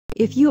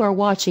If you are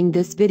watching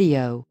this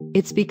video,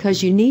 it's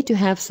because you need to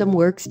have some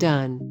works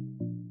done.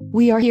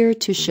 We are here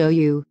to show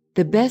you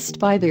the best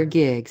Fiverr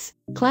gigs,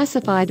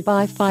 classified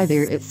by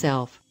Fiverr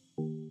itself.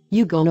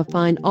 You gonna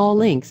find all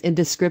links in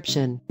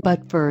description,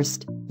 but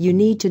first, you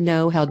need to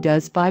know how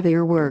does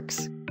Fiverr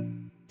works.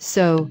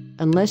 So,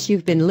 unless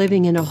you've been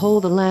living in a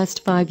hole the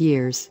last 5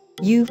 years,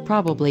 you've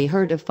probably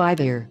heard of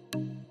Fiverr.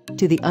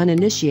 To the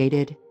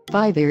uninitiated,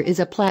 Fiverr is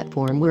a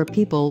platform where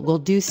people will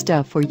do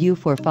stuff for you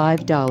for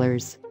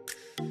 $5.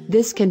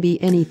 This can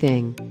be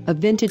anything: a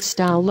vintage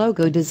style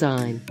logo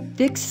design,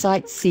 fix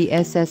site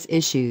CSS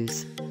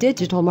issues,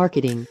 digital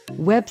marketing,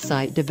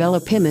 website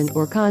development,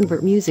 or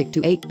convert music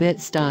to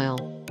 8-bit style.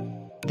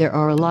 There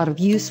are a lot of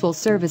useful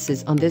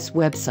services on this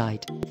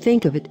website.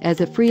 Think of it as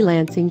a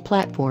freelancing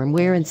platform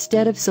where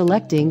instead of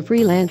selecting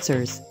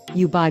freelancers,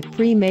 you buy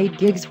pre-made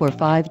gigs for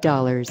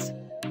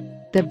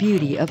 $5. The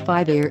beauty of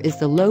Fiverr is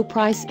the low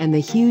price and the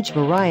huge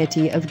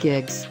variety of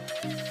gigs.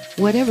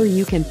 Whatever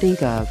you can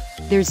think of,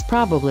 there's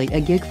probably a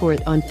gig for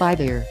it on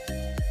Fiverr.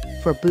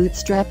 For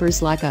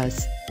bootstrappers like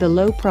us, the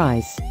low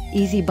price,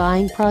 easy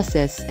buying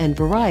process and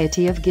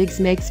variety of gigs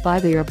makes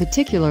Fiverr a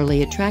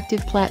particularly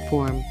attractive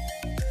platform.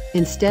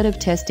 Instead of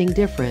testing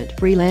different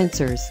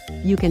freelancers,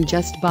 you can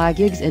just buy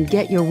gigs and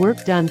get your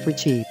work done for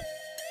cheap.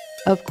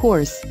 Of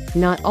course,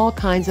 not all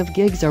kinds of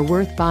gigs are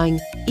worth buying,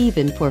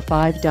 even for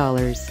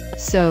 $5.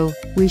 So,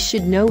 we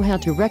should know how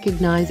to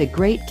recognize a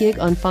great gig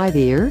on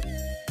Fiverr.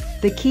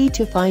 The key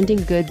to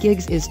finding good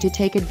gigs is to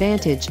take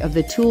advantage of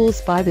the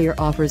tools Fiverr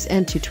offers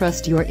and to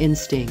trust your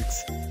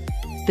instincts.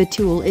 The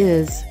tool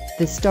is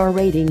the star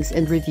ratings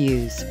and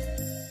reviews.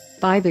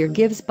 Fiverr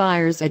gives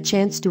buyers a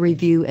chance to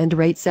review and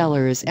rate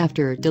sellers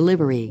after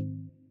delivery.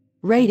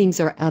 Ratings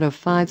are out of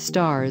 5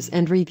 stars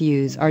and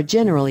reviews are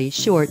generally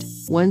short,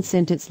 1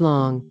 sentence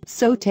long,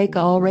 so take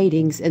all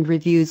ratings and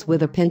reviews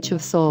with a pinch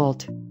of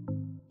salt.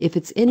 If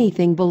it's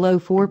anything below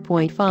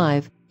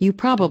 4.5, you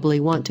probably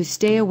want to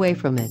stay away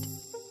from it.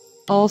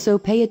 Also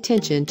pay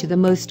attention to the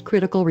most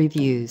critical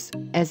reviews,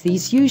 as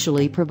these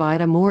usually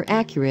provide a more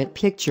accurate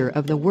picture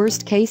of the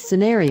worst-case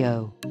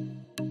scenario.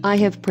 I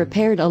have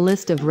prepared a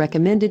list of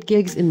recommended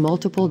gigs in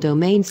multiple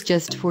domains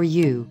just for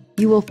you.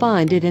 You will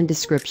find it in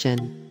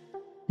description.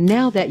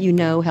 Now that you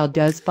know how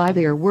does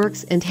Fiverr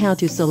works and how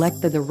to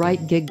select the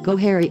right gig, go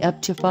hurry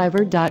up to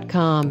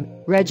fiverr.com,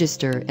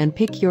 register and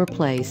pick your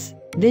place,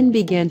 then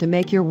begin to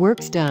make your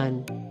works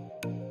done.